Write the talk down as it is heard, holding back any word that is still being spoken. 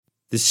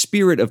The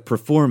spirit of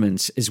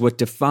performance is what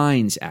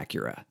defines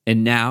Acura.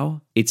 And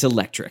now, it's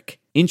electric.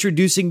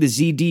 Introducing the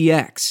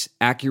ZDX,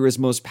 Acura's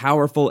most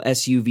powerful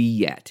SUV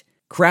yet.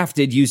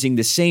 Crafted using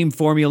the same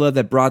formula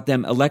that brought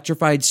them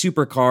electrified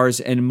supercars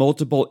and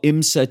multiple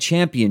IMSA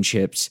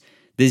championships,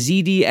 the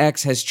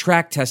ZDX has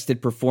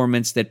track-tested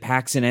performance that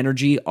packs an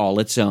energy all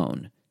its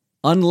own.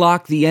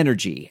 Unlock the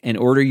energy and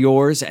order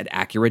yours at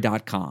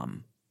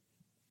Acura.com.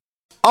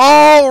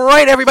 All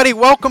right, everybody,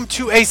 welcome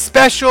to a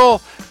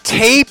special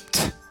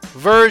taped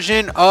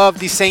version of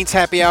the Saints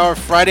Happy Hour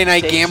Friday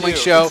Night Gambling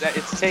Show.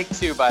 It's take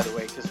two, by the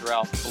way, because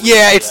Ralph.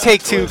 Yeah, it's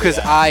take two because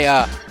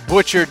I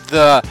butchered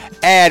the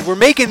ad. We're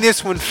making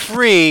this one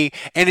free,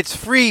 and it's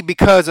free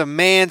because of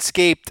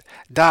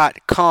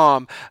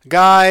Manscaped.com.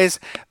 Guys,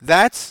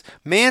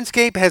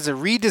 Manscaped has a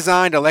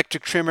redesigned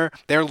electric trimmer.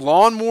 Their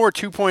Lawnmower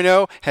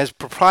 2.0 has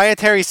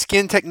proprietary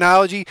skin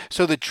technology,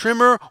 so the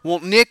trimmer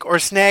won't nick or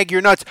snag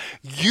your nuts.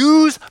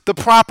 Use the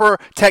proper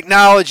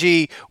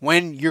technology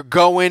when you're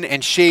going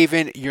and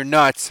shaving your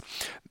nuts.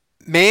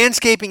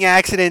 Manscaping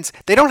accidents,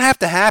 they don't have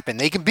to happen.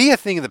 They can be a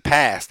thing of the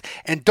past.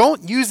 And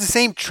don't use the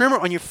same trimmer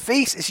on your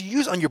face as you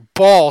use on your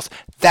balls.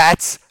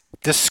 That's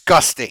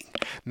disgusting.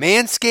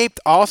 Manscaped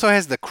also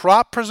has the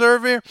Crop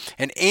Preserver,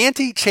 an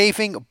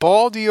anti-chafing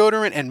ball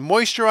deodorant and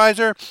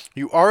moisturizer.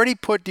 You already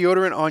put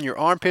deodorant on your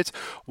armpits.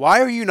 Why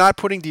are you not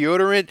putting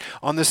deodorant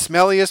on the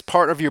smelliest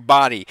part of your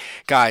body?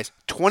 Guys,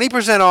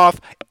 20%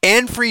 off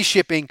and free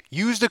shipping.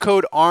 Use the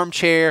code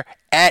ARMCHAIR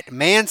at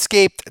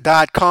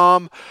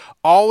manscaped.com.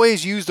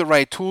 Always use the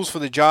right tools for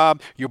the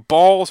job. Your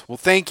balls will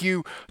thank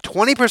you.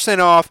 20%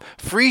 off,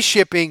 free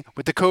shipping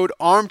with the code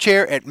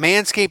ARMCHAIR at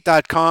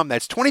manscaped.com.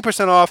 That's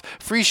 20% off,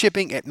 free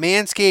shipping at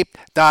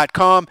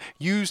manscaped.com.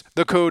 Use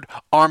the code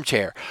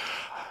ARMCHAIR.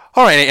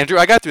 All right, Andrew,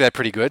 I got through that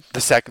pretty good.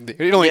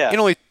 It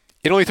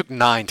only took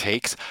 9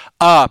 takes.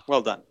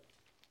 Well done.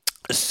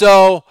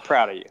 So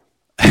Proud of you.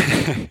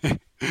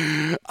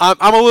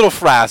 I'm a little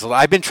frazzled.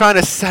 I've been trying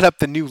to set up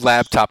the new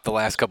laptop the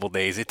last couple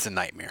days. It's a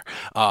nightmare.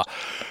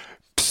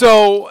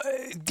 So,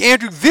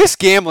 Andrew, this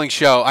gambling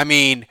show, I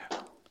mean,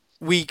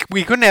 we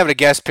couldn't have a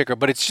guest picker,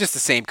 but it's just the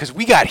same because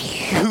we got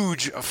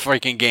huge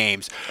freaking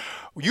games.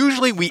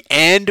 Usually we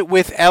end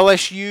with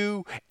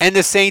LSU and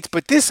the Saints,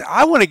 but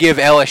I want to give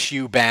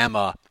LSU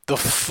Bama the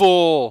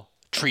full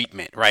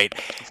treatment, right?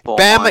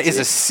 Bama is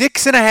a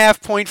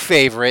 6.5-point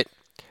favorite.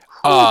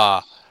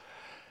 I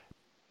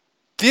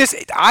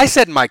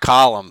said in my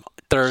column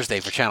Thursday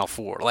for Channel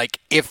 4, like,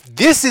 if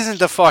this isn't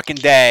the fucking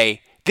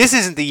day, this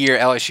isn't the year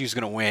LSU's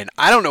going to win.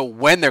 I don't know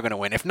when they're going to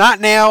win. If not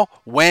now,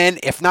 when?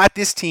 If not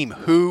this team,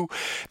 who?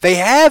 They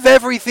have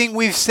everything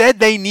we've said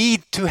they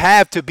need to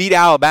have to beat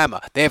Alabama.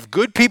 They have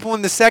good people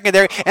in the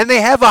secondary, and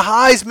they have a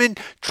Heisman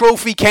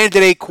Trophy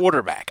candidate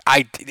quarterback.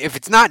 If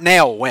it's not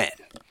now, when?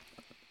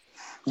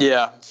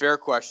 Yeah, fair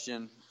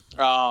question.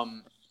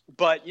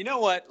 But you know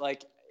what?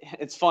 Like,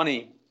 it's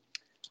funny.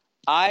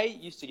 I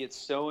used to get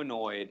so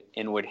annoyed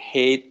and would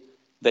hate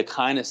the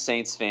kind of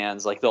Saints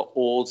fans, like the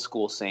old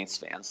school Saints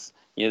fans.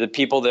 You know, the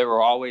people that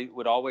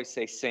would always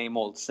say same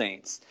old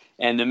Saints.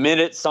 And the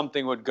minute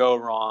something would go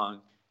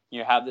wrong,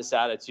 you have this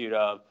attitude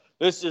of,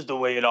 this is the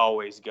way it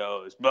always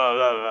goes. Blah,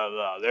 blah, blah,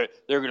 blah.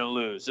 They're going to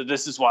lose. So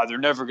this is why they're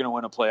never going to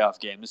win a playoff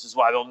game. This is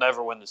why they'll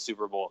never win the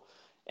Super Bowl.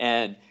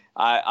 And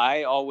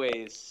I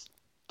always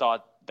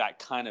thought that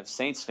kind of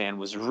Saints fan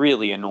was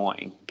really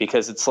annoying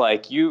because it's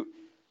like the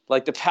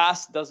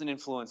past doesn't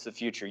influence the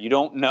future. You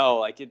don't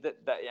know.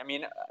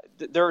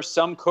 There are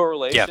some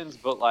correlations,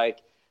 but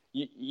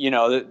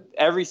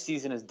every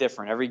season is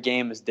different. Every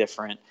game is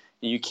different.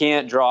 You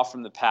can't draw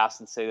from the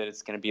past and say that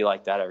it's going to be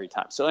like that every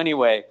time. So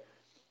anyway,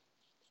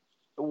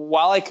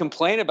 while I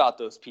complain about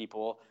those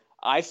people,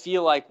 I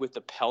feel like with the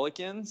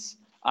Pelicans,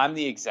 I'm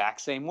the exact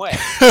same way.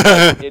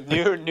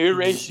 New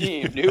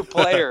regime, new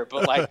player,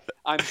 but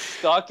I'm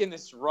stuck in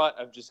this rut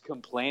of just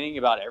complaining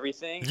about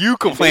everything. You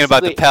complain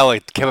about the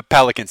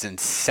Pelicans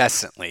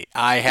incessantly.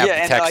 I have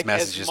the text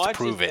messages to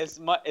prove it.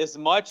 As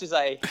much as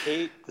I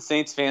hate the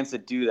Saints fans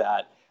that do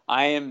that,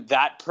 I am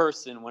that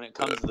person when it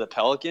comes to the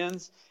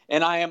Pelicans,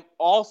 and I am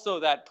also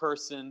that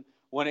person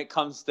when it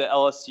comes to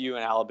LSU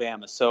and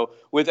Alabama. So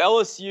with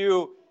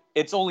LSU,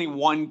 it's only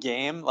one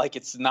game. Like,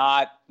 it's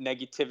not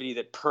negativity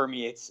that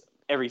permeates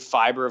every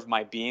fiber of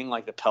my being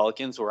like the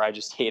Pelicans, where I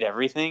just hate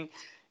everything.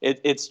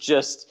 It's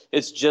just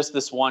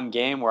this one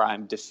game where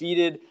I'm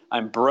defeated,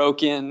 I'm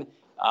broken,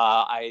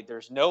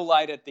 there's no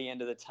light at the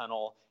end of the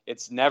tunnel.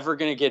 It's never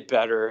going to get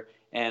better,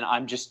 and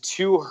I'm just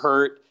too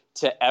hurt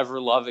to ever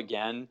love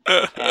again.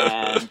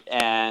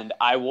 And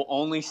I will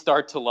only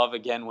start to love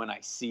again when I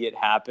see it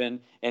happen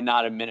and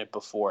not a minute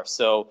before.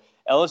 So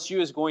LSU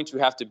is going to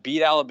have to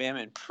beat Alabama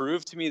and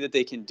prove to me that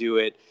they can do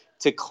it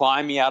to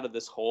climb me out of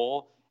this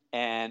hole.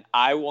 And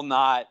I will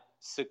not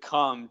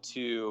succumb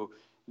to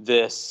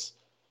this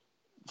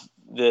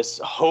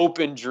hope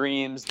and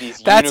dreams,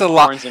 these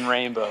unicorns and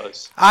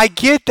rainbows. I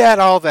get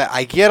all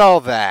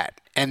that.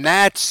 And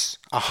that's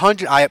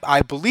 100.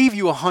 I believe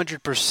you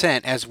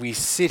 100% as we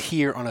sit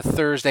here on a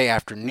Thursday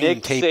afternoon.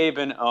 Nick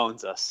Saban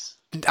owns us.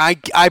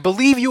 I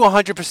believe you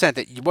 100%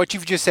 that what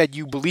you've just said,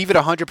 you believe it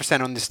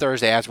 100% on this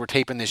Thursday as we're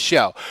taping this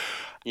show.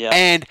 Yeah.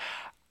 And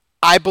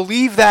I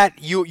believe that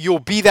you'll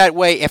be that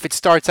way if it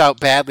starts out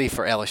badly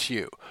for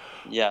LSU.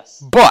 Yes.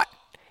 But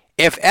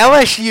if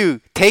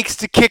LSU takes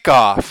the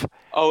kickoff,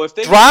 if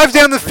they drives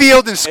down the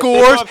field and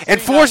scores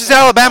and forces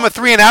Alabama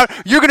 3 and out,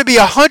 you're going to be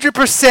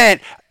 100%,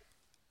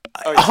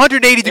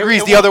 180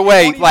 degrees the other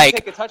way.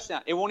 Take a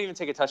touchdown. It won't even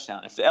take a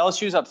touchdown. If the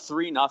LSU's up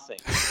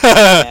 3-0,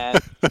 and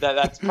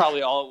that's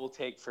probably all it will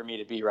take for me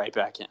to be right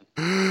back in.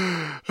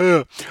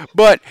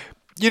 But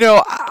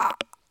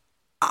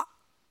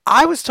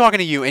I was talking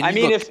to you, and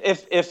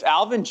if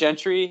Alvin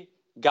Gentry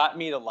got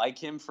me to like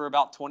him for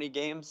about 20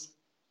 games,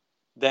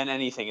 then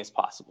anything is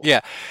possible.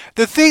 Yeah.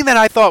 The thing that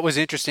I thought was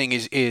interesting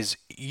is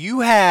you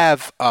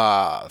have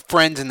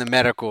friends in the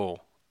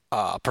medical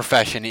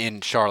profession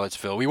in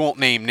Charlottesville. We won't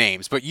name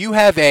names, but you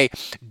have a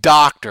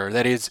doctor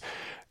that is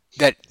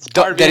a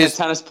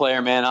tennis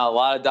player, man. A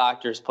lot of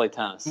doctors play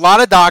tennis.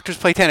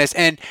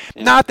 And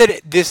not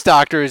that this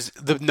doctor is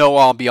the know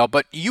all be all,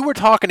 but you were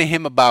talking to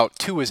him about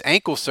Tua's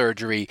ankle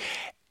surgery,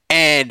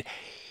 and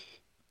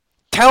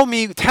tell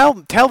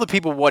the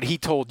people what he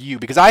told you,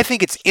 because I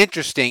think it's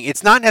interesting.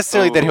 It's not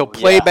necessarily that he'll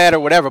play bad or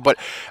whatever, but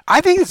I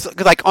think it's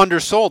like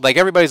undersold. Like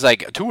everybody's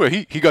like, Tua,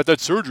 he got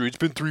that surgery. It's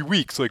been 3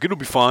 weeks. Like it'll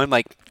be fine.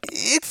 Like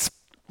it's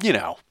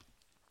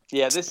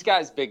Yeah, this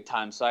guy's big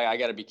time, so I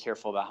got to be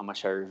careful about how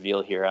much I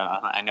reveal here.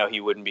 I know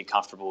he wouldn't be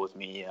comfortable with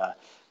me.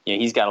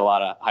 He's got a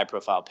lot of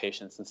high-profile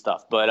patients and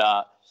stuff.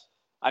 But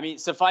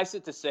suffice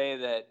it to say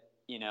that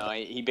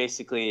he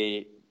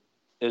basically.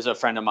 There's a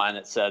friend of mine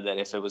that said that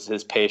if it was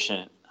his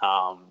patient,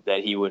 that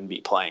he wouldn't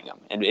be playing him.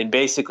 And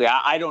basically,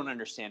 I don't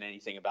understand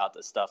anything about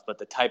this stuff, but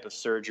the type of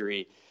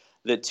surgery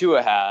that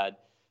Tua had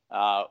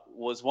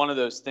was one of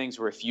those things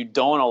where if you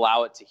don't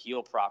allow it to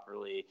heal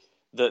properly,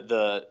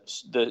 the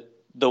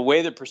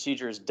way the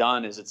procedure is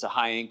done is it's a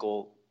high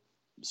ankle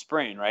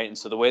sprain, right? And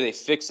so the way they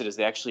fix it is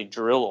they actually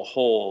drill a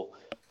hole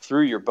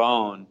through your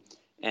bone,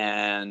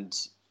 and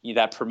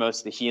that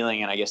promotes the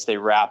healing. And I guess they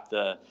wrap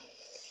the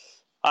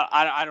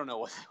I don't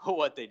know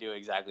what they do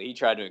exactly. He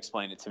tried to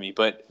explain it to me.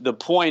 But the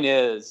point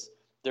is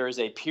there is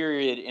a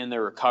period in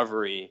the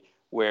recovery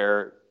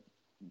where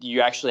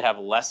you actually have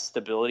less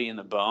stability in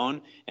the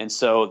bone. And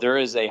so there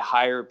is a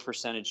higher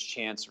percentage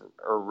chance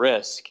or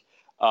risk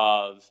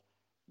of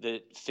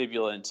the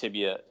fibula and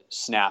tibia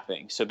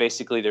snapping. So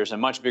basically there's a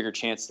much bigger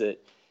chance that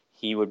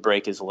he would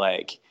break his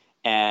leg.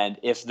 And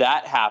if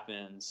that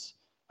happens,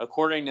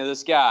 according to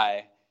this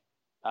guy,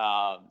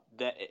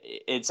 that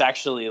it's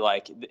actually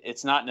like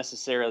it's not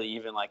necessarily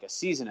even like a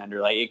season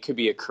ender. Like it could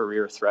be a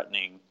career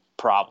threatening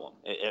problem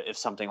if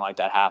something like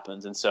that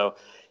happens. And so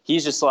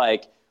he's just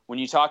like, when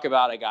you talk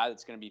about a guy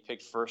that's going to be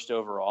picked first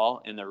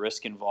overall and the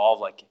risk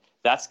involved, like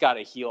that's got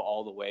to heal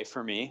all the way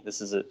for me.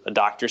 This is a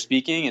doctor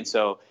speaking. And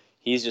so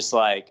he's just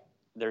like,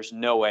 there's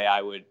no way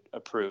I would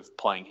approve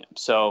playing him.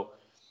 So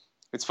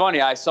it's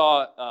funny. I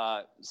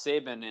saw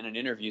Saban in an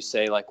interview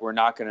say like, we're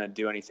not going to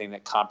do anything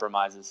that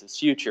compromises his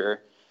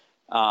future.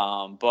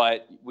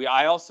 But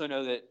I also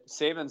know that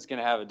Saban's going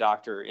to have a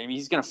doctor. I mean,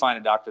 he's going to find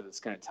a doctor that's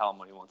going to tell him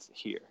what he wants to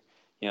hear.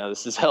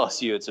 This is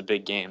LSU. It's a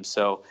big game.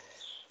 So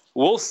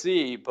we'll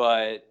see.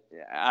 But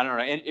I don't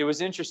know. And it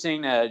was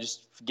interesting to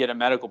just get a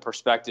medical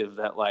perspective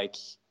that, like,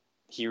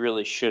 he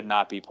really should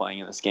not be playing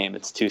in this game.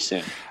 It's too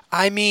soon.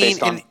 I mean,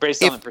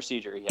 based on the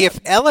procedure.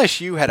 If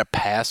LSU had a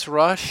pass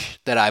rush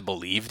that I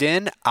believed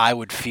in, I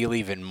would feel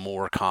even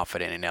more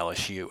confident in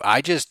LSU. I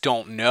just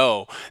don't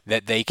know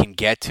that they can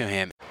get to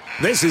him.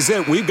 This is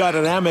it. We've got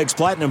an Amex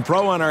Platinum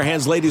Pro on our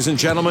hands, ladies and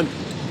gentlemen.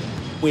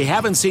 We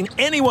haven't seen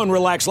anyone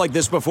relax like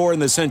this before in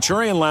the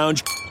Centurion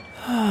Lounge.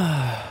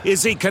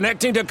 Is he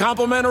connecting to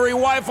complimentary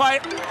Wi-Fi?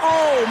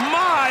 Oh,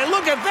 my.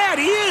 Look at that.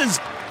 He is.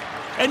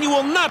 And you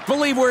will not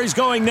believe where he's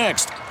going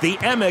next. The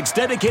Amex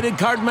dedicated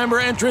card member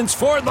entrance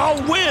for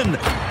the win.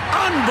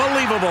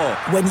 Unbelievable.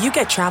 When you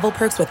get travel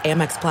perks with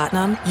Amex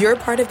Platinum, you're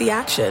part of the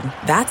action.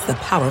 That's the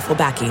powerful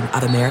backing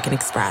of American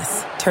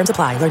Express. Terms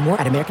apply. Learn more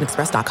at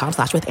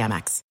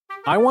americanexpress.com/withAmex.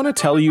 I want to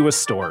tell you a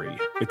story.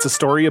 It's a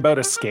story about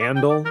a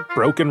scandal,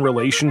 broken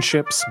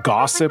relationships,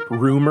 gossip,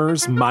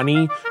 rumors,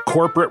 money,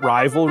 corporate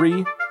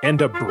rivalry,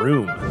 and a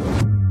broom.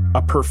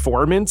 A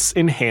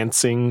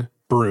performance-enhancing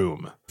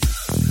broom.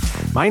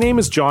 My name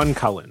is John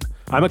Cullen.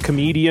 I'm a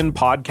comedian,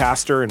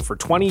 podcaster, and for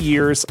 20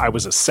 years, I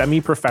was a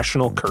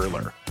semi-professional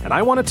curler. And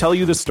I want to tell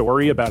you the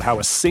story about how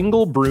a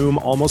single broom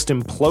almost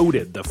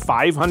imploded the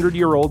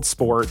 500-year-old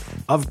sport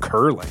of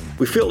curling.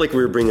 We felt like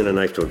we were bringing a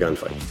knife to a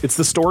gunfight. It's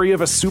the story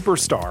of a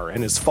superstar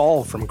and his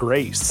fall from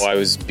grace. Well, I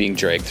was being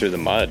dragged through the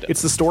mud.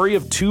 It's the story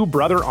of two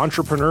brother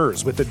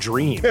entrepreneurs with a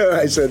dream.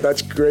 I said,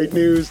 that's great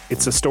news.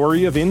 It's a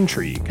story of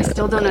intrigue. I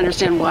still don't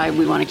understand why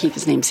we want to keep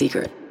his name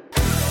secret.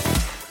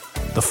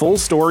 The full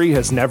story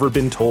has never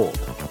been told,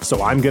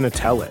 so I'm going to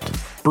tell it.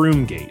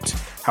 Broomgate,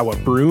 how a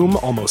broom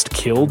almost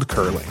killed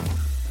curling.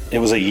 It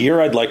was a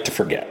year I'd like to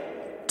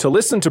forget. To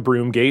listen to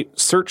Broomgate,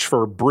 search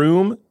for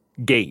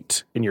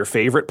Broomgate in your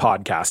favorite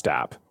podcast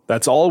app.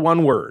 That's all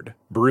one word,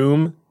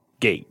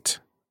 Broomgate.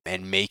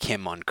 and make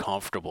him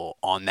uncomfortable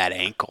on that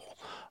ankle.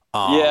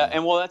 Yeah,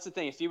 and well, that's the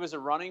thing. If he was a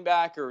running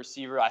back or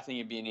receiver, I think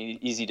it'd be an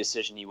easy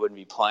decision. He wouldn't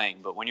be playing.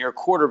 But when you're a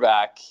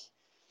quarterback,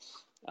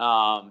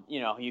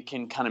 you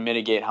can kind of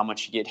mitigate how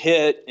much you get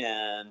hit,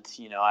 and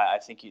I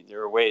think there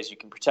are ways you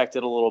can protect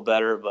it a little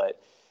better.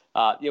 But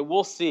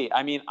we'll see.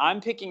 I mean, I'm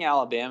picking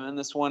Alabama in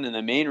this one, and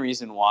the main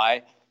reason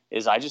why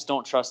is I just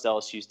don't trust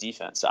LSU's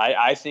defense.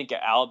 I think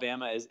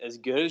Alabama is as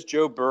good as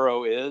Joe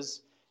Burrow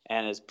is,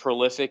 and as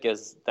prolific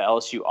as the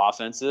LSU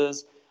offense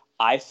is.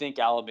 I think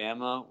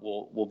Alabama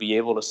will be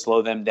able to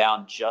slow them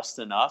down just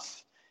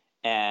enough,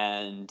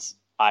 and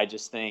I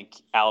just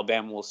think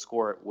Alabama will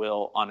score at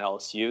will on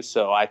LSU.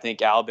 So I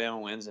think Alabama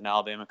wins and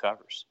Alabama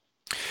covers.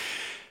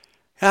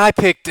 I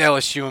picked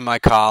LSU in my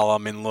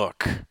column, and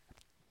look,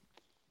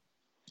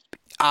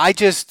 I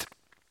just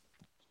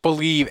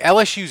believe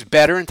LSU's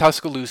better in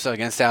Tuscaloosa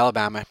against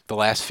Alabama the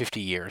last 50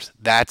 years.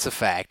 That's a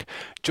fact.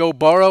 Joe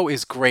Burrow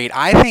is great.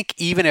 I think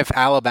even if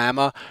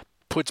Alabama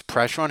puts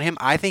pressure on him,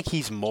 I think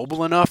he's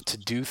mobile enough to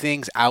do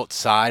things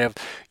outside of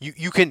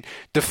you can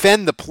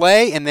defend the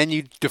play and then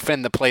you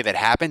defend the play that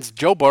happens.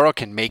 Joe Burrow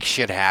can make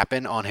shit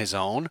happen on his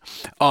own.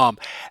 And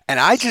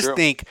I just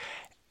think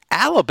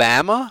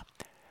Alabama,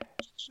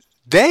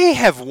 they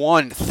have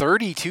won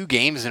 32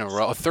 games in a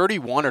row,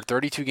 31 or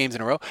 32 games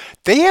in a row.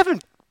 They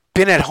haven't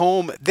been at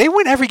home. They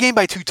win every game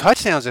by 2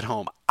 touchdowns at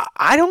home.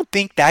 I don't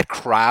think that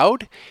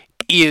crowd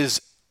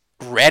is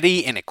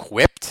ready and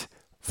equipped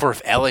for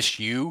if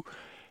LSU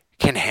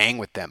can hang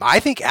with them. I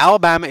think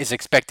Alabama is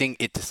expecting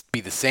it to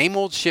be the same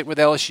old shit with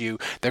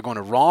LSU. They're going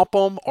to romp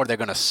them or they're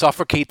going to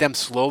suffocate them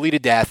slowly to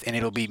death, and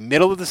it'll be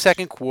middle of the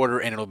second quarter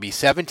and it'll be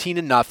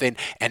 17-0,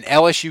 and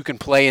LSU can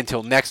play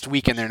until next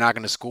week and they're not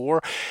going to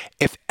score.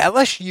 If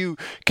LSU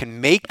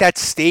can make that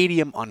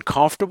stadium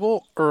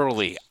uncomfortable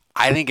early,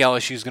 I think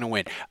LSU is going to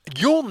win.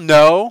 You'll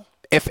know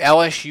if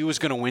LSU is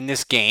going to win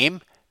this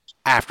game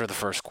after the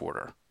first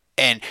quarter.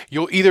 And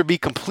you'll either be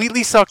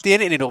completely sucked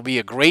in and it'll be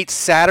a great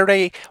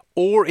Saturday,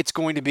 or it's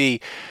going to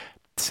be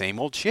the same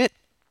old shit.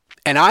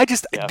 And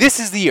this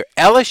is the year.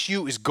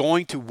 LSU is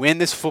going to win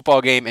this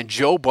football game, and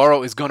Joe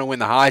Burrow is going to win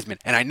the Heisman.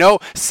 And I know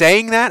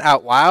saying that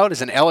out loud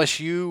as an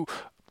LSU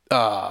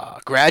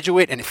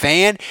graduate and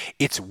fan,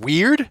 it's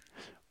weird.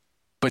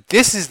 But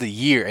this is the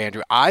year,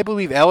 Andrew. I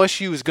believe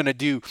LSU is going to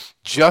do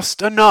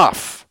just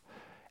enough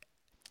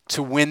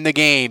to win the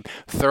game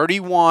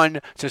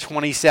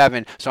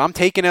 31-27. So I'm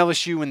taking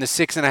LSU in the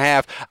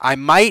 6.5. I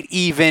might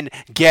even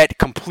get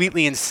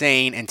completely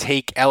insane and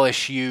take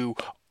LSU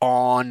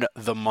on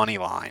the money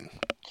line.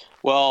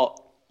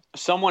 Well,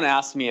 someone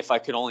asked me if I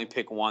could only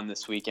pick one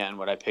this weekend,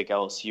 would I pick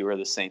LSU or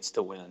the Saints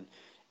to win?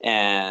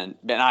 And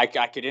then I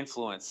could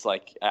influence,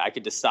 I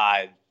could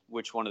decide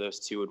which one of those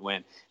two would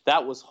win.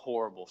 That was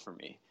horrible for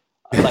me.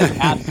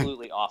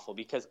 Absolutely awful,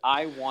 because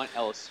I want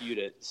LSU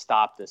to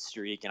stop this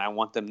streak and I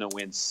want them to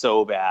win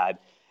so bad.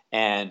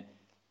 And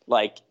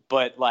but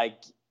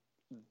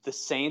the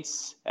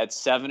Saints at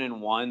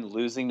 7-1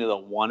 losing to the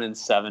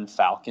 1-7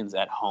 Falcons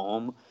at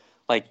home,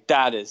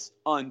 that is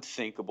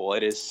unthinkable.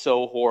 It is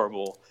so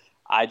horrible.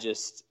 I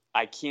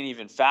can't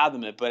even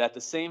fathom it. But at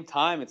the same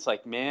time, it's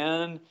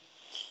man,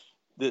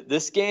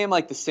 this game,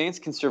 the Saints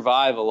can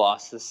survive a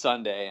loss this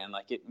Sunday, and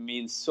it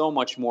means so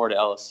much more to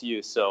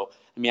LSU. So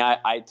I mean,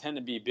 I tend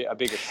to be a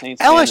bigger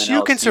Saints fan than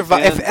LSU can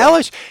survive.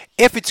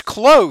 If it's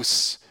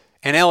close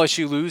and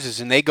LSU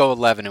loses and they go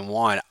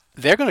 11-1,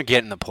 they're going to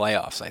get in the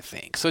playoffs, I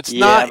think. So it's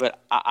not. Yeah,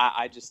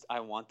 but I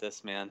want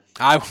this, man.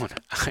 I want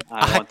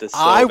this.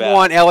 Bad.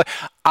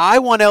 I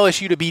want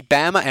LSU to beat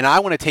Bama, and I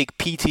want to take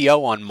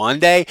PTO on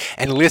Monday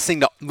and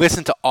listen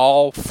to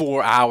all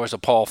 4 hours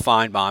of Paul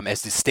Feinbaum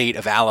as the state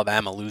of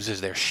Alabama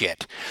loses their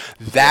shit.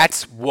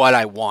 That's what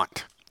I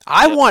want.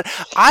 I want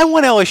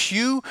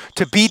LSU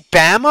to beat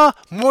Bama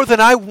more than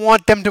I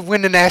want them to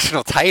win the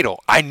national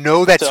title. I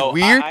know that's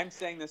weird. I'm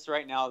saying this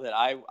right now that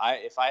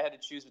if I had to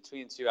choose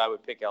between the two, I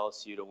would pick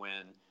LSU to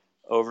win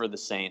over the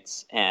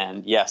Saints.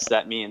 And yes,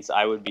 that means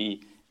I would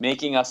be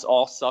making us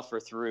all suffer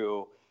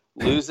through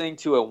losing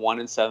to a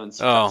 1-7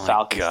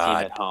 Falcons team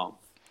at home.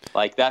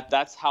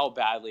 That's how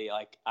badly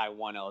I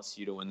want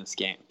LSU to win this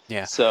game.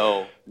 Yeah.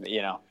 So,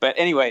 but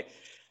anyway,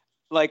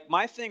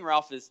 my thing,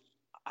 Ralph, is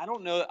I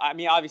don't know. I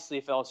mean, obviously,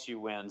 if LSU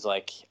wins,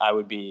 I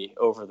would be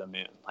over the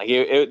moon.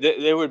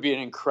 It would be an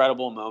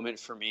incredible moment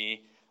for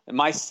me. And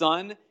my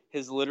son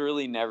has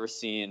literally never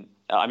seen.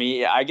 I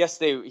mean, I guess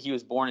he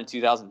was born in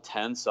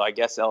 2010, so I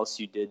guess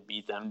LSU did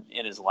beat them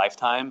in his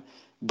lifetime.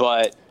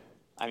 But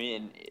I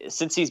mean,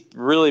 since he's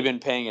really been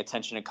paying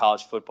attention to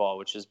college football,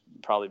 which has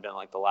probably been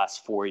the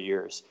last 4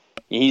 years,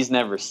 he's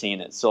never seen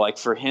it. So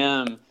for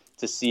him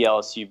to see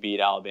LSU beat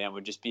Alabama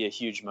would just be a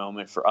huge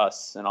moment for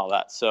us and all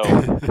that. So.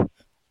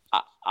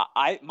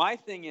 My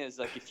thing is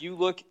if you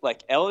look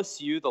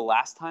LSU, the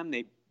last time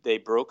they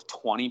broke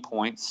 20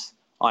 points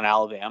on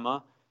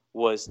Alabama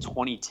was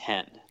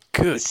 2010.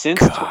 Since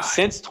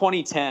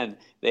 2010,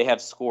 they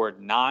have scored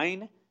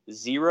 9,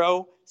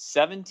 0,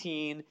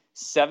 17,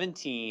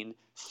 17,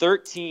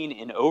 13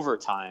 in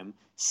overtime,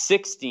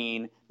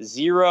 16,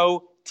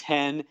 0,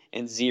 10,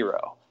 and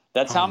 0.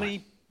 That's how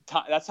many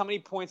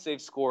points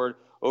they've scored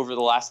over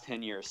the last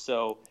 10 years.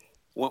 So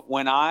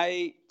when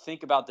I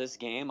think about this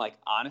game, like,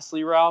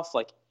 honestly, Ralph,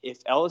 like,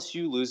 if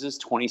LSU loses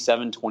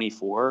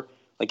 27-24,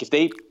 like, if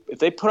they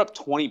put up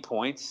 20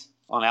 points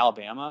on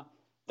Alabama,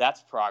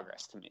 that's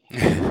progress to me.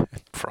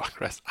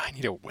 Progress. I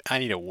need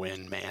a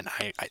win, man.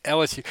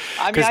 LSU.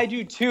 I mean, I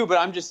do too, but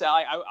I'm just,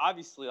 I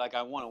obviously, like,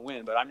 I want to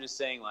win, but I'm just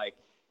saying, like,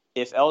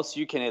 if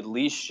LSU can at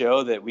least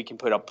show that we can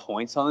put up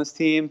points on this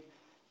team,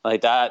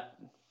 like that,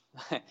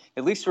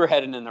 at least we're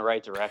heading in the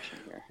right direction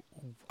here.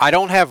 I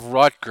don't have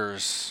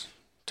Rutgers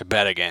to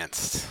bet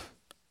against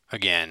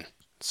again,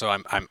 so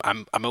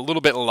I'm a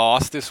little bit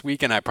lost this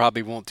week, and I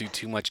probably won't do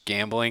too much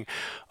gambling.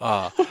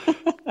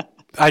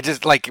 I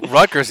just, like,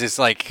 Rutgers is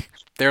like.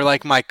 They're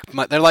like my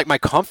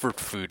comfort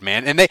food,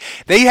 man. And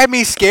they had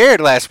me scared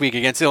last week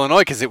against Illinois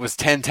because it was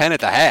 10-10 at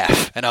the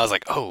half. And I was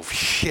like, oh,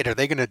 shit, are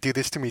they going to do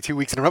this to me 2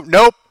 weeks in a row?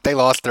 Nope, they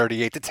lost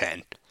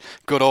 38-10.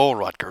 Good old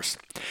Rutgers.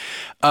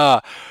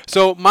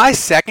 So my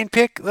second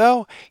pick,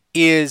 though,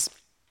 is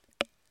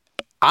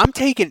I'm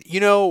taking,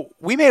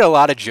 we made a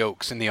lot of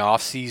jokes in the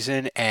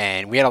offseason,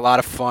 and we had a lot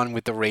of fun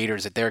with the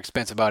Raiders at their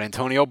expense about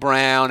Antonio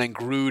Brown and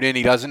Gruden.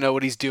 He doesn't know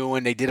what he's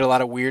doing. They did a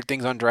lot of weird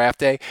things on draft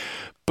day.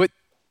 But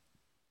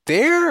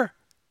they're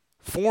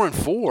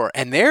 4-4,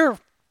 and they're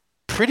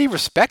pretty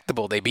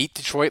respectable. They beat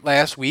Detroit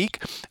last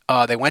week.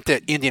 They went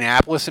to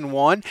Indianapolis and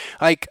won.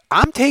 Like,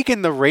 I'm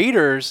taking the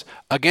Raiders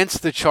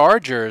against the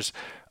Chargers.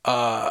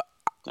 The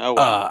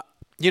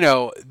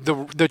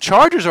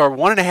Chargers are a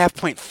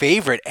 1.5-point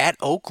favorite at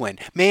Oakland.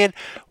 Man,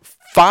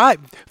 5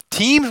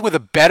 teams with a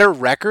better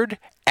record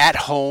at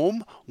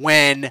home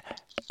when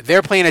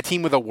they're playing a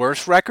team with a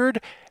worse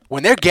record.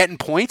 When they're getting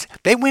points,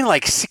 they win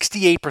like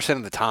 68%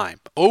 of the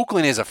time.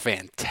 Oakland is a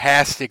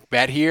fantastic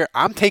bet here.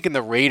 I'm taking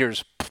the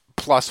Raiders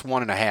plus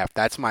 1.5.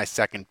 That's my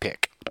second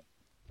pick.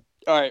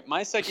 All right,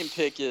 my second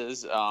pick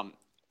is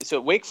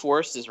so Wake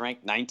Forest is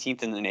ranked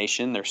 19th in the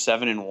nation. They're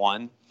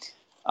 7-1.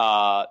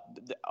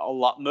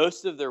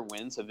 Most of their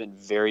wins have been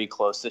very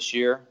close this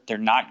year. They're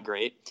not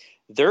great.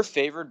 They're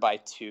favored by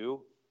 2,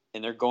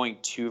 and they're going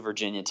to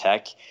Virginia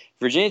Tech.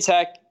 Virginia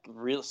Tech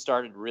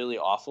started really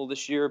awful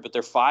this year, but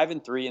they're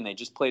 5-3, and they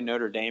just played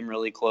Notre Dame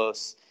really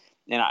close.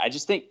 And I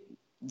just think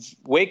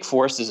Wake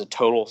Forest is a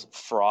total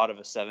fraud of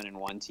a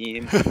 7-1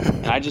 team.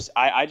 And I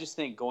just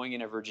think going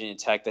into Virginia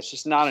Tech, that's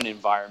just not an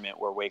environment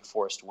where Wake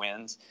Forest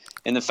wins.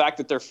 And the fact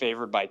that they're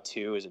favored by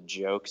 2 is a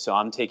joke. So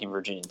I'm taking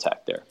Virginia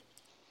Tech there.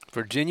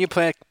 Virginia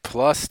Tech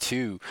plus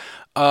 2.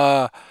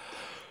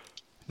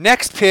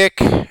 Next pick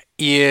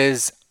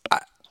is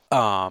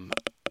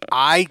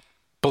I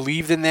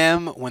believed in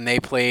them when they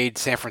played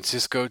San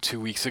Francisco 2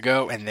 weeks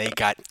ago, and they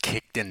got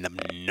kicked in the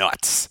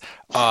nuts.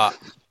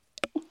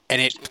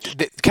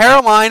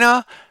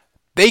 Carolina,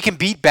 they can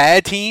beat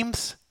bad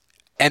teams,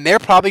 and they're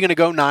probably going to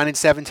go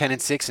 9-7,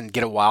 10-6, and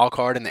get a wild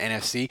card in the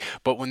NFC.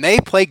 But when they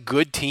play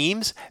good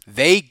teams,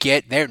 they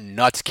get their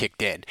nuts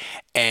kicked in.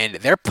 And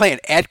they're playing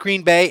at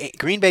Green Bay.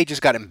 Green Bay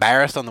just got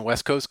embarrassed on the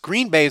West Coast.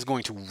 Green Bay is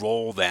going to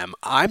roll them.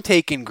 I'm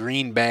taking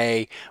Green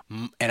Bay,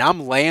 and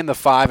I'm laying the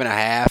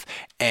 5.5.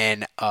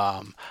 And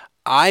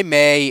I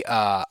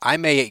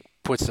may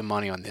put some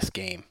money on this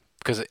game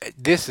because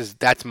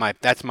that's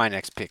my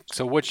next pick.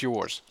 So what's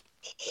yours?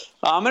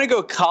 I'm gonna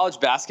go college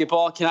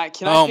basketball. Can I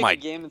pick a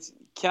game?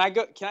 Can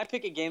I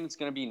pick a game that's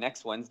going to be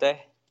next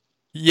Wednesday?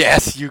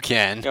 Yes, you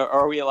can.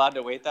 Are we allowed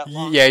to wait that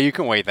long? Yeah, you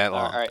can wait that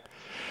long. All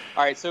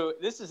right. So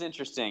this is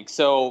interesting.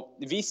 So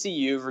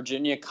VCU,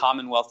 Virginia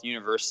Commonwealth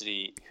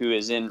University, who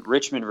is in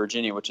Richmond,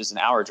 Virginia, which is an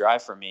hour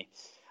drive from me.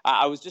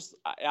 I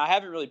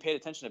haven't really paid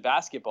attention to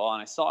basketball,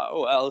 and I saw,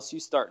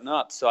 LSU starting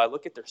up. So I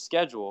look at their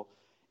schedule,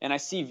 and I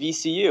see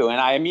VCU,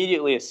 and I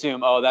immediately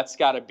assume, that's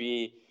got to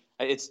be,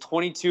 it's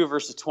 22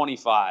 versus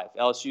 25.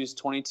 LSU's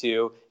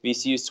 22,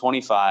 VCU's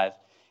 25.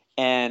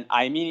 And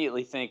I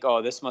immediately think,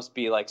 this must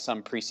be like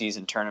some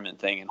preseason tournament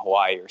thing in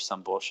Hawaii or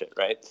some bullshit,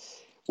 right?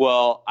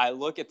 Well, I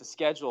look at the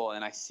schedule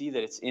and I see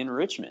that it's in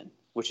Richmond,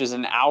 which is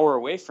an hour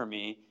away from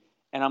me.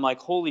 And I'm like,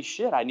 holy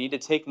shit, I need to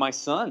take my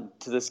son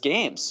to this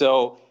game.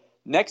 So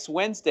next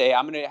Wednesday,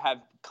 I'm going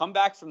to come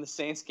back from the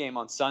Saints game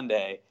on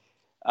Sunday.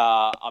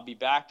 I'll be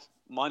back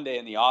Monday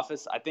in the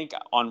office. I think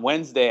on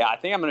Wednesday,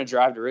 I'm going to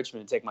drive to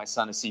Richmond and take my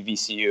son to see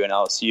VCU and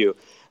LSU.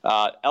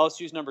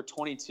 LSU's number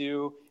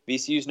 22,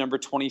 VCU's number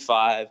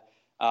 25.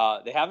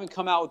 They haven't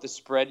come out with the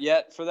spread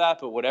yet for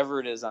that, but whatever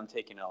it is, I'm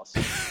taking LSU.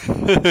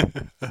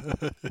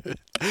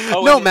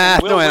 No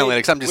math, no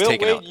analytics. I'm just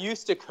taking it. Will Wade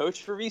used to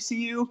coach for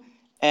VCU,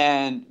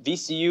 and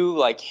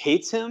VCU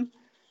hates him,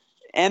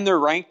 and they're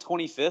ranked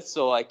 25th.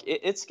 So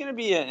it's going to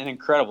be an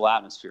incredible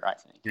atmosphere, I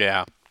think.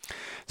 Yeah.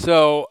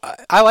 So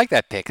I like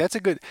that pick. That's a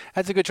good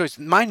choice.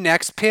 My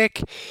next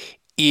pick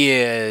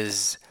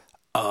is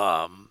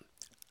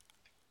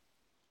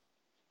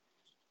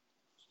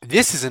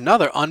this is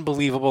another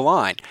unbelievable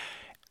line.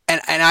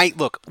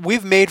 And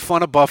we've made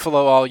fun of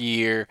Buffalo all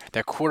year.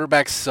 Their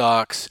quarterback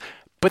sucks,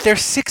 but they're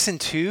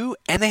 6-2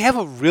 and they have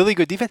a really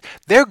good defense.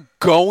 They're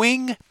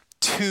going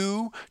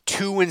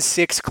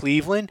 2-6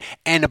 Cleveland,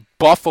 and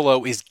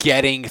Buffalo is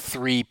getting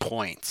 3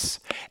 points.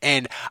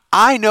 And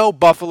I know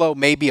Buffalo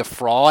may be a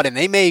fraud, and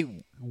they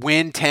may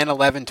win 10,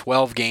 11,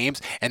 12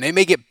 games, and they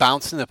may get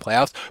bounced in the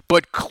playoffs,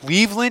 but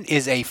Cleveland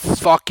is a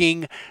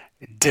fucking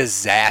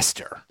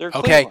disaster. They're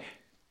okay? Cleveland.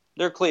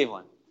 They're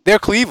Cleveland. They're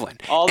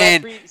Cleveland. All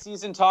that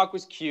preseason talk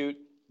was cute,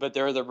 but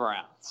they're the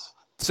Browns.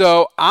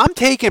 So I'm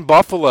taking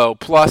Buffalo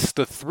plus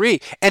the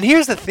 3. And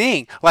here's the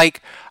thing,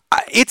 like,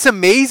 it's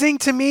amazing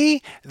to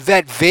me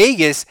that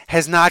Vegas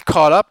has not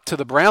caught up to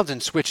the Browns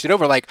and switched it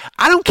over. Like,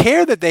 I don't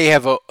care that they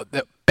have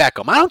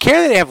Beckham. I don't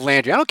care that they have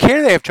Landry. I don't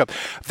care that they have Chubb.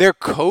 Their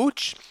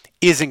coach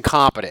is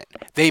incompetent.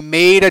 They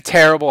made a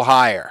terrible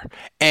hire.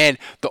 And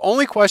the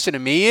only question to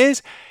me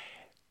is,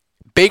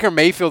 Baker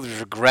Mayfield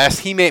has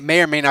regressed. He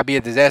may or may not be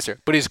a disaster.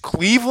 But is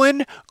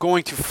Cleveland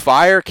going to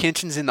fire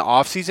Kitchens in the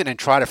offseason and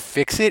try to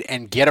fix it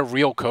and get a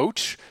real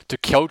coach to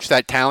coach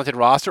that talented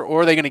roster?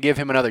 Or are they going to give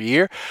him another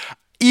year?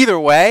 Either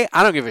way,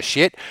 I don't give a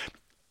shit.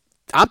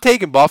 I'm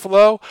taking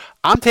Buffalo.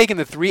 I'm taking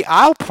the 3.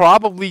 I'll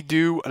probably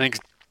do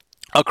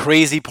a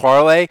crazy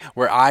parlay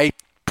where I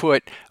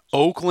put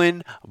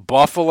Oakland,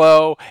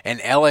 Buffalo, and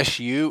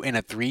LSU in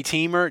a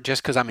 3-teamer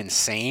just because I'm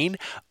insane.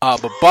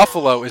 But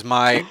Buffalo is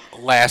my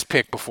last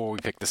pick before we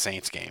pick the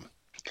Saints game.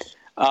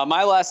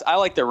 I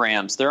like the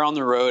Rams. They're on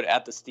the road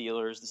at the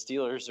Steelers. The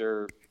Steelers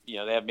are,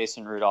 they have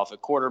Mason Rudolph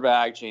at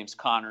quarterback. James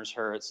Conner's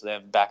hurt, so they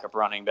have backup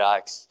running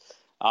backs.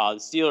 The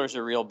Steelers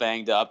are real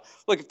banged up.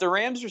 Look, if the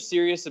Rams are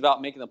serious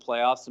about making the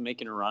playoffs and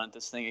making a run at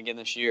this thing again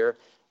this year,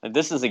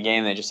 this is a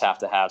game they just have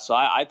to have. So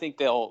I think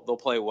they'll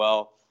play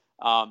well.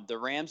 The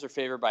Rams are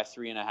favored by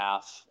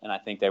 3.5, and I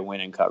think they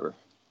win and cover.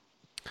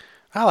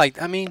 I like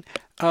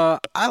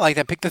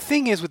that pick. The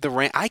thing is with the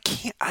Rams, I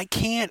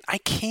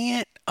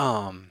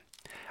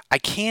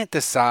can't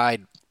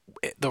decide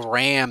the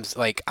Rams.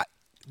 Like,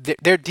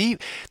 they're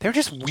deep. They're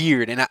just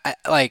weird, and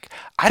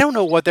I don't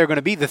know what they're going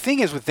to be. The thing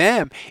is with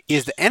them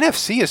is the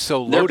NFC is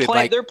so loaded.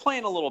 They're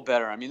playing a little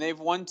better. I mean, they've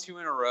won 2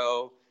 in a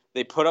row.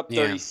 They put up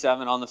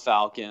 37 on the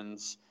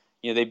Falcons.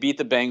 They beat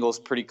the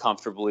Bengals pretty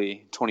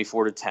comfortably,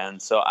 24-10.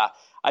 So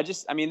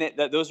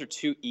those are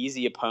 2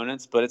 easy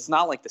opponents, but it's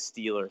not like the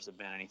Steelers have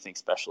been anything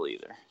special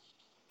either.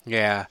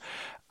 Yeah,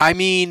 I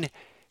mean,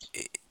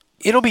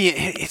 it'll be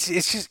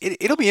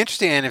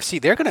interesting in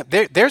NFC.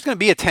 There's gonna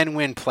be a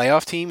 10-win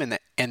playoff team and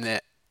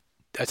a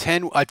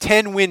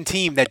 10-win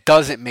team that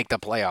doesn't make the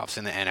playoffs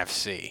in the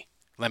NFC.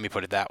 Let me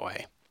put it that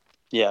way.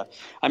 Yeah,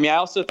 I mean, I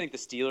also think the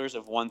Steelers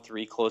have won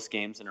 3 close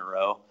games in a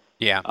row.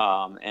 Yeah,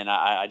 and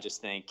I just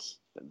think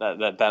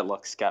that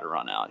luck's got to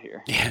run out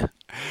here. Yeah.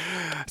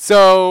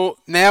 So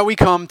now we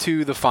come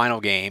to the final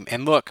game,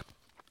 and look,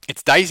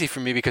 it's dicey for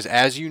me because,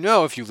 as you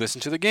know, if you listen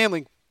to the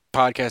gambling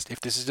podcast,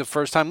 if this is the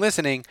first time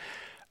listening,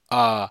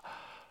 I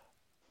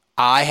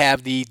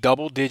have the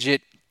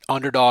double-digit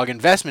underdog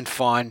investment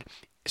fund.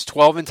 It's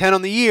 12-10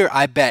 on the year.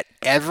 I bet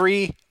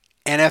every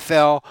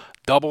NFL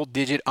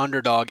double-digit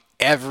underdog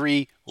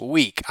every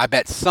week. I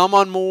bet some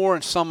on more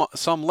and some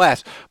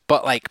less.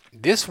 But like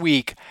this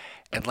week,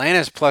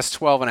 Atlanta's plus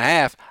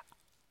 12.5.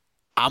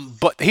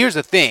 But here's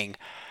the thing.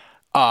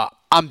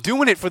 I'm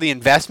doing it for the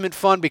investment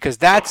fund because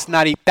that's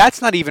not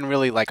even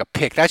really like a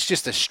pick. That's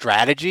just a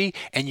strategy,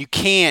 and you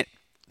can't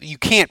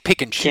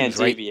pick and choose. Can't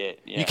right? deviate.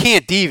 Yeah. You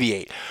can't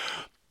deviate.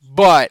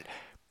 But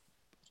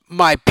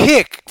my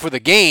pick for the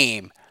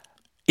game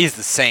is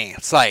the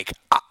Saints. Like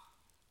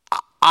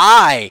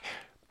I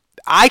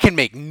can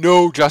make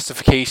no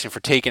justification for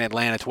taking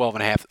Atlanta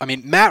 12.5. I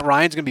mean, Matt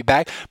Ryan's going to be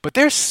back, but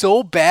they're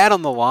so bad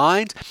on the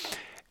lines.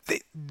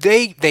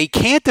 They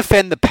can't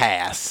defend the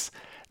pass.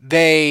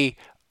 They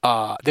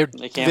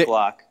can't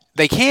block.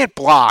 They can't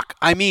block.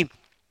 I mean,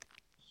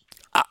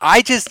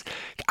 I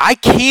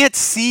can't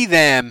see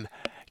them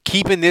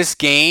keeping this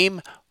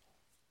game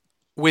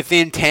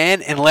within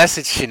 10 unless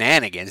it's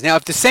shenanigans. Now,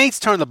 if the Saints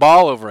turn the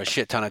ball over a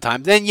shit ton of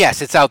times, then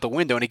yes, it's out the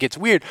window and it gets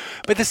weird.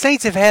 But the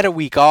Saints have had a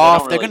week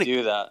off. They're going to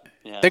do that.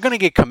 Yeah. They're going to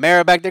get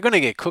Kamara back. They're going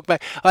to get Cook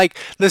back. Like,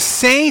 the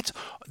Saints,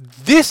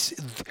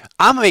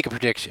 I'm going to make a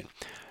prediction.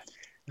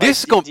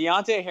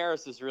 Deontay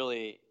Harris is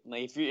really,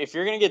 like, if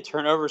you're going to get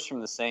turnovers from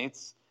the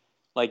Saints,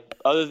 like,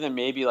 other than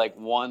maybe like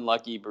one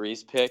lucky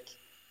Breeze pick,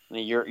 I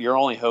mean, your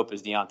only hope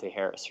is Deontay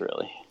Harris,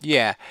 really.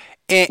 Yeah.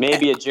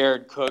 Maybe a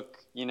Jared Cook,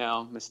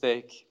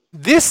 mistake.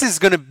 This is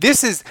gonna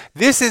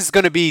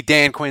be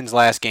Dan Quinn's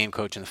last game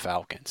coaching the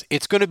Falcons.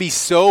 It's gonna be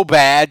so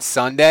bad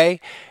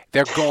Sunday,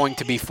 they're going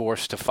to be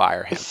forced to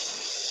fire him.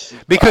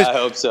 Because I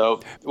hope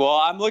so. Well,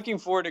 I'm looking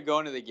forward to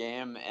going to the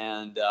game,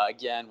 and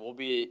again, we'll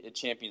be at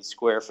Champion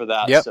Square for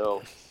that. Yep.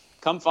 So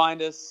come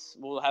find us.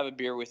 We'll have a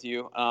beer with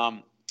you.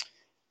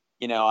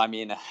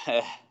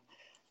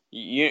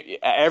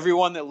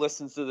 Everyone that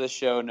listens to this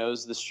show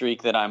knows the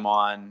streak that I'm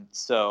on.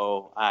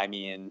 So, I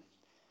mean,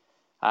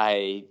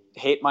 I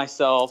hate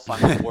myself.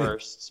 I'm the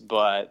worst.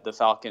 But the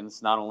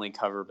Falcons not only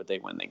cover, but they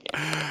win the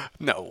game.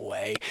 No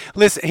way.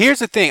 Listen, here's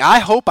the thing. I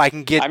hope I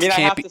can get. I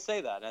have to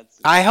say that.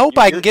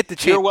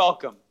 You're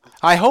welcome.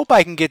 I hope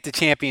I can get to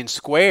Champion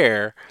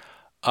Square.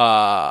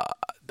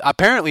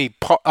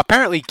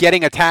 apparently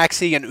getting a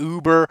taxi, an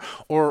Uber,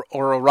 or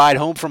a ride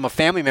home from a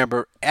family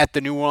member at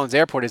the New Orleans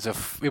airport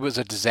it was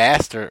a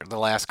disaster the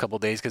last couple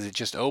of days because it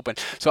just opened.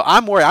 So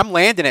I'm worried. I'm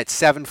landing at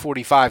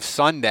 7:45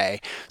 Sunday.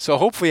 So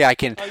hopefully I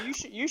can. Oh,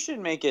 you should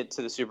make it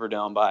to the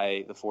Superdome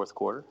by the fourth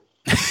quarter.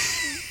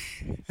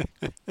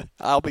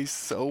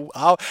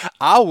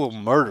 I will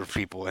murder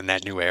people in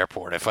that new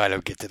airport if I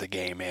don't get to the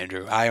game,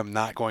 Andrew. I am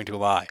not going to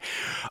lie.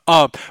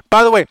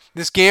 By the way,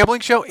 this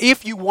gambling show,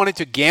 if you wanted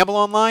to gamble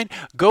online,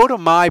 go to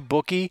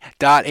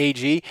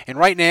mybookie.ag, and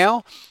right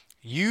now,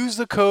 use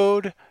the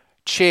code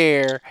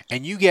CHAIR,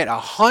 and you get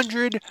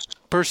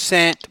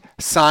 100%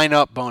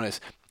 sign-up bonus.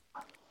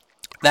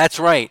 That's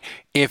right.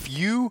 If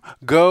you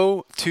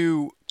go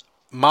to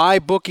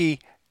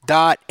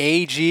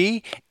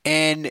mybookie.ag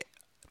and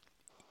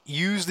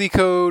use the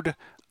code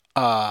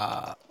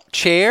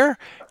CHAIR,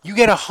 you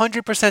get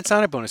 100%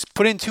 sign-up bonus.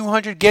 Put in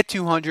 200, get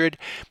 200.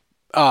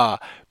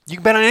 You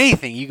can bet on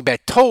anything. You can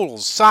bet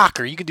totals,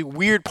 soccer. You can do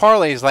weird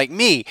parlays like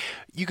me.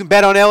 You can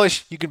bet on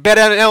LSU. You can bet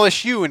on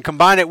LSU and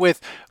combine it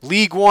with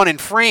League One in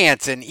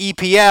France and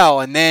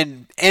EPL and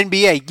then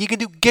NBA. You can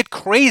get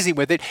crazy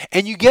with it,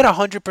 and you get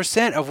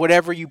 100% of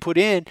whatever you put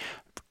in.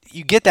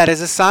 You get that as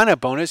a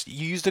sign-up bonus.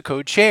 You use the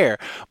code CHAIR.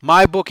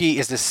 MyBookie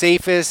is the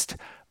safest,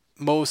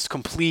 most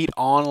complete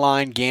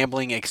online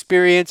gambling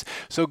experience.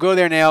 So go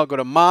there now. Go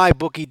to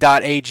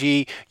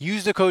mybookie.ag.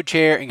 Use the code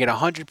CHAIR and get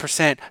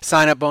 100%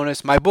 sign-up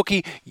bonus.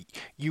 MyBookie,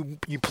 you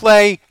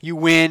play, you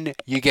win,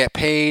 you get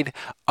paid.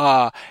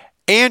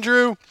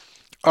 Andrew,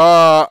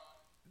 I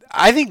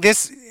think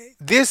this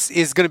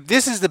is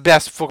the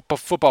best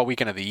football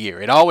weekend of the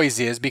year. It always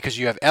is because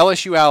you have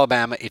LSU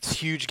Alabama. It's a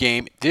huge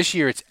game. This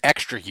year it's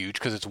extra huge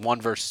because it's 1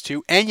 versus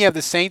 2, and you have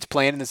the Saints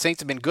playing, and the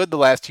Saints have been good the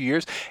last 2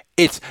 years.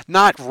 It's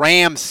not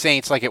Rams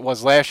Saints like it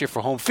was last year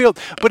for home field,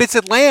 but it's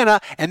Atlanta,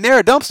 and they're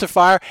a dumpster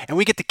fire, and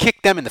we get to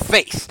kick them in the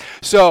face.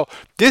 So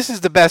this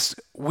is the best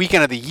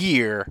weekend of the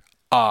year,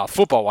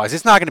 football-wise.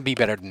 It's not going to be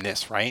better than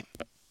this, right?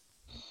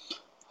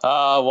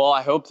 Well,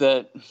 I hope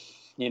that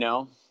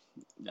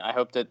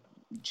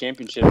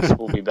championships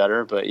will be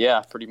better, but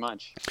yeah, pretty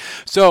much.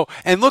 So,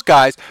 and look,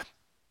 guys,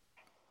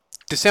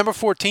 December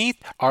 14th,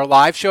 our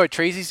live show at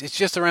Tracy's, it's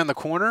just around the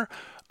corner.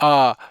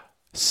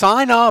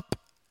 Sign up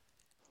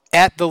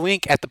at the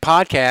link at the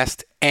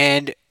podcast,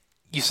 and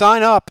you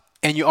sign up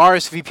and you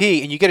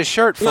RSVP, and you get a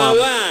shirt from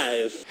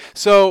live.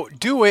 So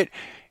do it.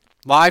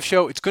 Live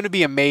show. It's going to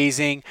be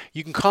amazing.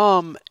 You can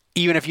come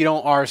even if you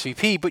don't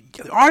RSVP, but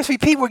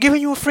RSVP, we're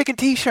giving you a freaking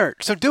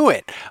t-shirt, so do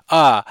it.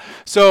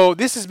 So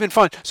this has been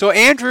fun. So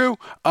Andrew,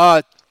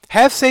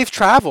 have safe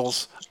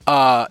travels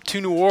to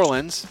New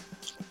Orleans.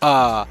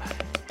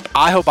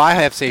 I hope I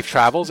have safe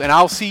travels, and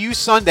I'll see you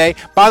Sunday.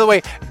 By the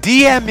way,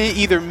 DM me,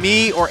 either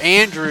me or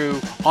Andrew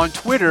on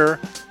Twitter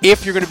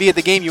if you're going to be at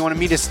the game. You want to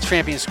meet us at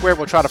Champion Square,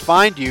 we'll try to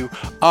find you.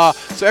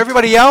 So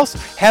everybody else,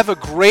 have a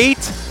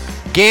great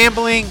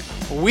gambling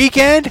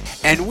weekend,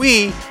 and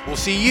we will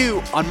see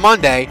you on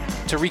Monday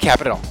to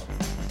recap it all.